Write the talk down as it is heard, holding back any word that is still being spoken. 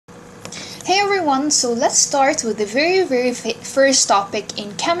Hey everyone, so let's start with the very first topic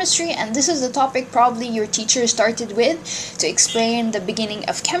in chemistry, and this is the topic probably your teacher started with to explain the beginning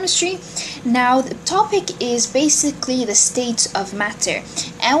of chemistry. Now the topic is basically the states of matter,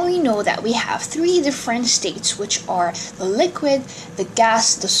 and we know that we have three different states, which are the liquid, the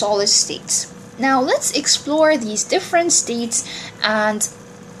gas, the solid states. Now let's explore these different states and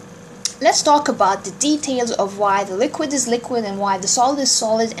let's talk about the details of why the liquid is liquid and why the solid is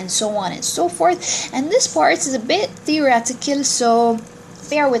solid and so on and so forth. And this part is a bit theoretical, so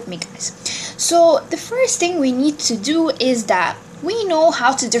bear with me guys. So the first thing we need to do is that we know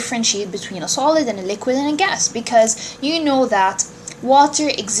how to differentiate between a solid and a liquid and a gas, because you know that water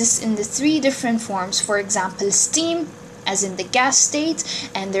exists in the three different forms. For example, steam, as in the gas state,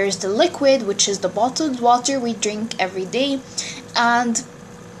 and there's the liquid, which is the bottled water we drink every day, and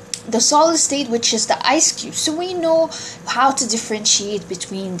the solid state, which is the ice cube. So we know how to differentiate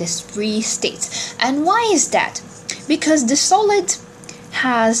between these three states. And why is that? Because the solid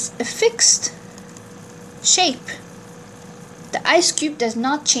has a fixed shape. The ice cube does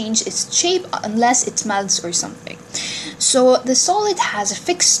not change its shape unless it melts or something. So the solid has a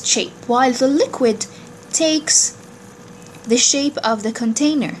fixed shape, while the liquid takes the shape of the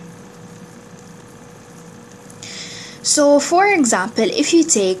container. So for example, if you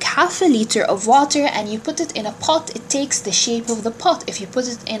take half a liter of water and you put it in a pot, it takes the shape of the pot. If you put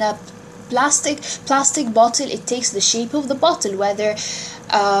it in a plastic bottle, it takes the shape of the bottle, whether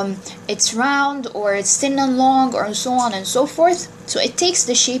it's round or it's thin and long or so on and so forth. So it takes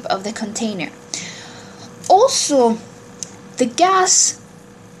the shape of the container. Also, the gas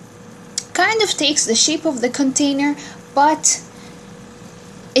kind of takes the shape of the container, but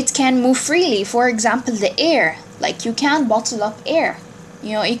it can move freely. For example, the air. Like, you can't bottle up air.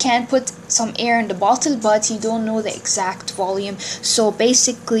 You can put some air in the bottle, but you don't know the exact volume. So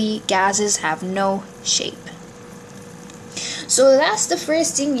basically, gases have no shape. So that's the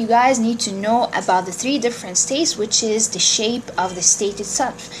first thing you guys need to know about the three different states, which is the shape of the state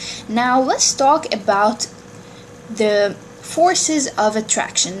itself. Now let's talk about the forces of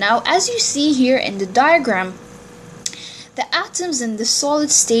attraction. Now, as you see here in the diagram, the atoms in the solid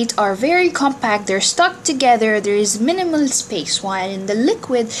state are very compact, they're stuck together, there is minimal space, while in the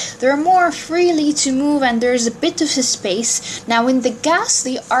liquid they're more freely to move and there's a bit of a space. Now in the gas,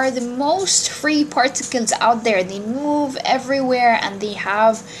 they are the most free particles out there, they move everywhere and they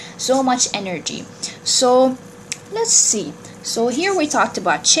have so much energy. So let's see. So here we talked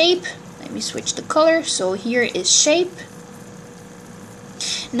about shape. Let me switch the color. So here is shape.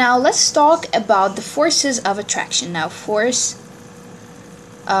 Now let's talk about the forces of attraction. Now, force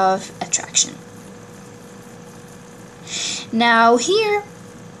of attraction. Now here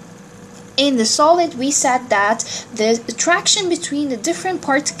in the solid, we said that the attraction between the different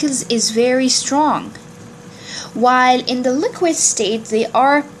particles is very strong, while in the liquid state they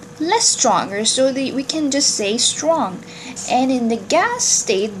are less stronger, so we can just say strong, and in the gas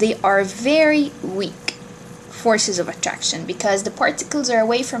state they are very weak forces of attraction, because the particles are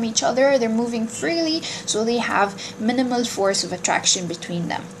away from each other, they're moving freely, so they have minimal force of attraction between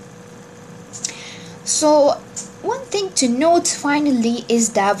them. So one thing to note finally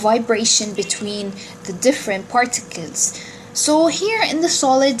is that vibration between the different particles. So here in the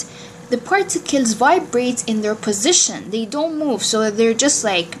solid, the particles vibrate in their position, they don't move, so they're just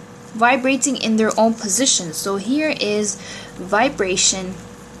like vibrating in their own position. So here is vibration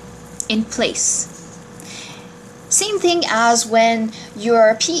in place. Same thing as when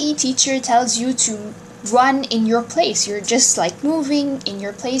your PE teacher tells you to run in your place. You're just like moving in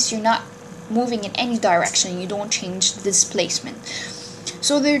your place. You're not moving in any direction. You don't change displacement.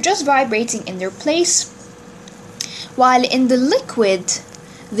 So they're just vibrating in their place. While in the liquid,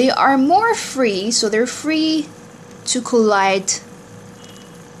 they are more free. So they're free to collide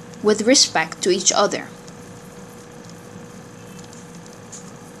with respect to each other.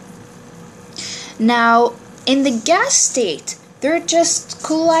 Now, in the gas state, they're just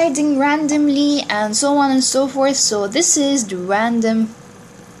colliding randomly and so on and so forth. So this is the random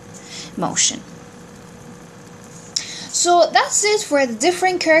motion. So that's it for the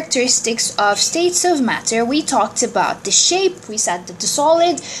different characteristics of states of matter. We talked about the shape. We said that the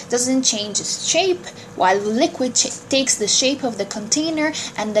solid doesn't change its shape, while the liquid takes the shape of the container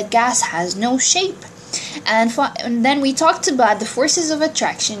and the gas has no shape. And then we talked about the forces of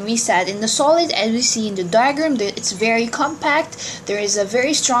attraction. We said in the solid, as we see in the diagram, that it's very compact. There is a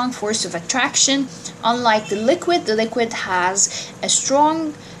very strong force of attraction. Unlike the liquid has a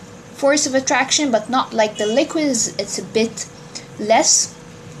strong force of attraction, but not like the liquid, it's a bit less.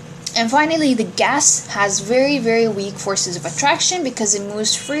 And finally, the gas has very, very weak forces of attraction because it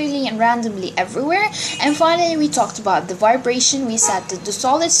moves freely and randomly everywhere. And finally, we talked about the vibration. We said that the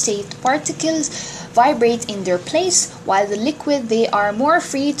solid state particles vibrate in their place, while the liquid, they are more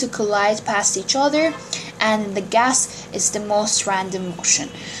free to collide past each other, and the gas is the most random motion.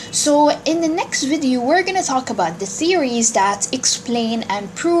 So in the next video, we're going to talk about the theories that explain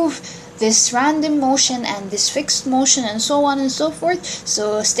and prove this random motion and this fixed motion and so on and so forth.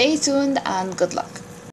 So stay tuned and good luck.